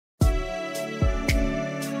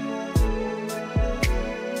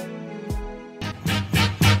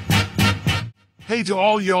Hey to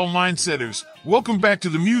all y'all mindsetters, welcome back to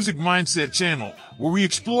the Music Mindset channel, where we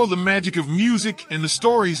explore the magic of music and the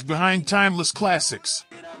stories behind timeless classics.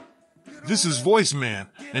 This is Voice Man,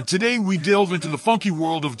 and today we delve into the funky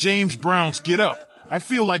world of James Brown's Get Up, I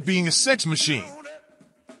Feel Like Being a Sex Machine.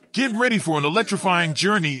 Get ready for an electrifying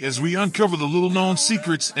journey as we uncover the little-known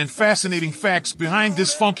secrets and fascinating facts behind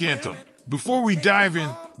this funk anthem. Before we dive in,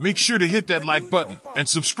 make sure to hit that like button and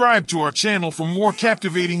subscribe to our channel for more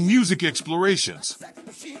captivating music explorations.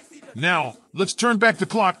 Now, let's turn back the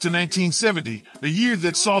clock to 1970, the year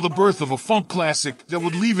that saw the birth of a funk classic that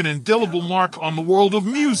would leave an indelible mark on the world of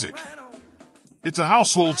music. It's a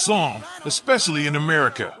household song, especially in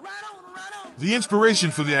America. The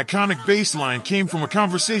inspiration for the iconic bassline came from a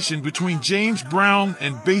conversation between James Brown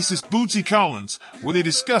and bassist Bootsy Collins, where they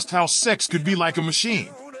discussed how sex could be like a machine.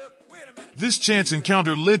 This chance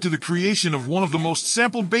encounter led to the creation of one of the most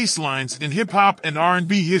sampled bass lines in hip-hop and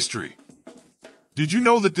R&B history. Did you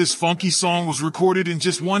know that this funky song was recorded in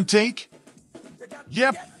just one take?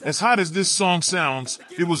 Yep, as hot as this song sounds,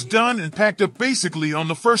 it was done and packed up basically on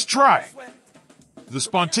the first try. The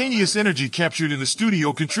spontaneous energy captured in the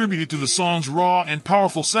studio contributed to the song's raw and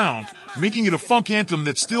powerful sound, making it a funk anthem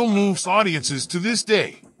that still moves audiences to this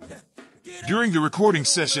day. During the recording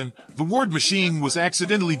session, the word machine was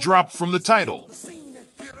accidentally dropped from the title.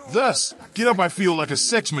 Thus, Get Up I Feel Like a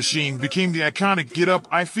Sex Machine became the iconic Get Up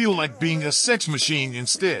I Feel Like Being a Sex Machine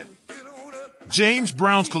instead. James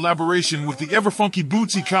Brown's collaboration with the ever-funky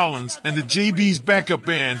Bootsy Collins and the JB's backup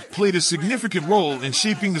band played a significant role in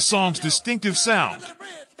shaping the song's distinctive sound.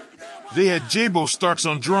 They had J-Bo Starks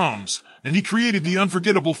on drums, and he created the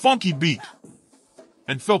unforgettable funky beat.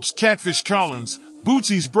 And Phelps Catfish Collins,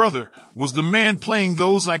 Bootsy's brother, was the man playing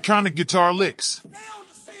those iconic guitar licks.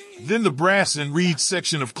 Then the brass and reed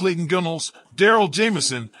section of Clayton Gunnels, Daryl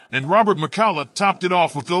Jameson, and Robert McCullough topped it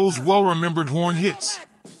off with those well-remembered horn hits.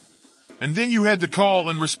 And then you had the call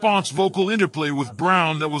and response vocal interplay with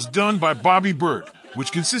Brown that was done by Bobby Byrd,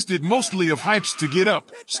 which consisted mostly of hypes to get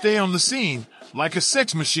up, stay on the scene, like a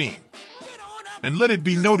sex machine. And let it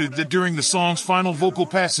be noted that during the song's final vocal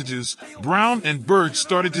passages, Brown and Byrd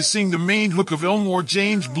started to sing the main hook of Elmore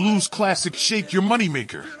James' blues classic Shake Your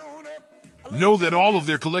Moneymaker. Know that all of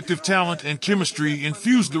their collective talent and chemistry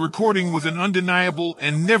infused the recording with an undeniable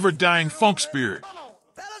and never-dying funk spirit.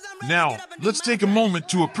 Now, let's take a moment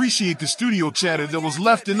to appreciate the studio chatter that was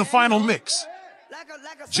left in the final mix.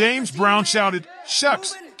 James Brown shouted,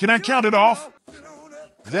 "Shucks, can I count it off?"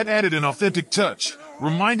 That added an authentic touch,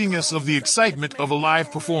 reminding us of the excitement of a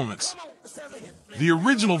live performance. The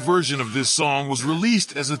original version of this song was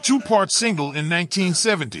released as a two-part single in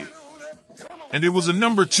 1970. And it was a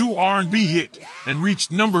number 2 R&B hit and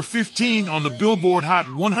reached number 15 on the Billboard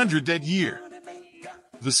Hot 100 that year.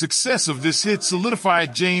 The success of this hit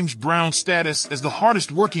solidified James Brown's status as the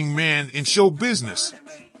hardest working man in show business.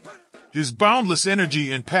 His boundless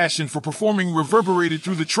energy and passion for performing reverberated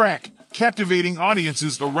through the track, captivating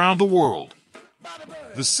audiences around the world.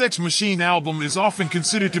 The Sex Machine album is often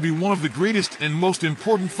considered to be one of the greatest and most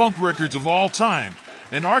important funk records of all time,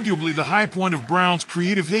 and arguably the high point of Brown's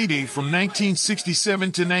creative heyday from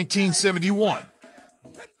 1967 to 1971.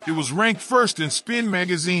 It was ranked first in Spin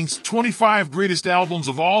magazine's 25 greatest albums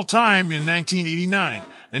of all time in 1989,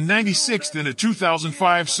 and 96th in a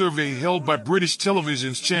 2005 survey held by British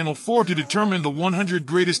television's Channel 4 to determine the 100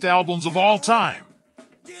 greatest albums of all time.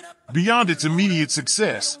 Beyond its immediate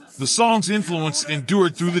success, the song's influence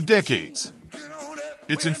endured through the decades.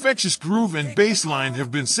 Its infectious groove and bass line have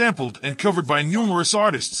been sampled and covered by numerous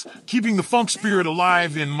artists, keeping the funk spirit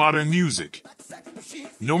alive in modern music.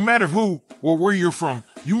 No matter who or where you're from,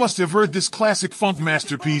 you must have heard this classic funk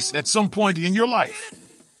masterpiece at some point in your life.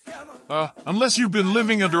 Unless you've been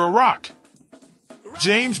living under a rock.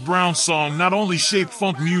 James Brown's song not only shaped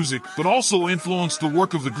funk music, but also influenced the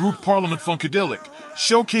work of the group Parliament Funkadelic,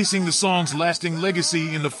 showcasing the song's lasting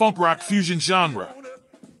legacy in the funk rock fusion genre.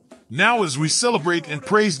 Now, as we celebrate and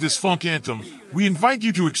praise this funk anthem, we invite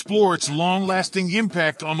you to explore its long-lasting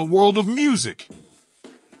impact on the world of music.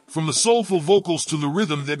 From the soulful vocals to the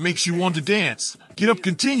rhythm that makes you want to dance, Get Up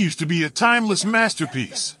continues to be a timeless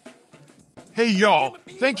masterpiece. Hey y'all,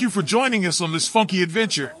 thank you for joining us on this funky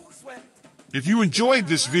adventure. If you enjoyed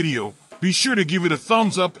this video, be sure to give it a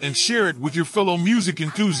thumbs up and share it with your fellow music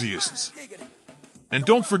enthusiasts. And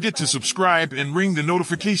don't forget to subscribe and ring the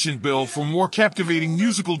notification bell for more captivating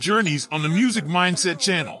musical journeys on the Music Mindset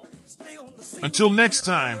channel. Until next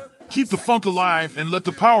time, keep the funk alive and let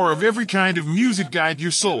the power of every kind of music guide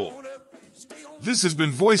your soul. This has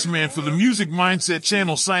been Voice Man for the Music Mindset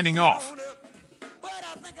channel signing off.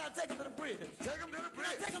 Take 'em to the bridge. Take 'em to the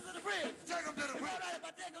bridge. Take 'em to the bridge. Take 'em to the bridge.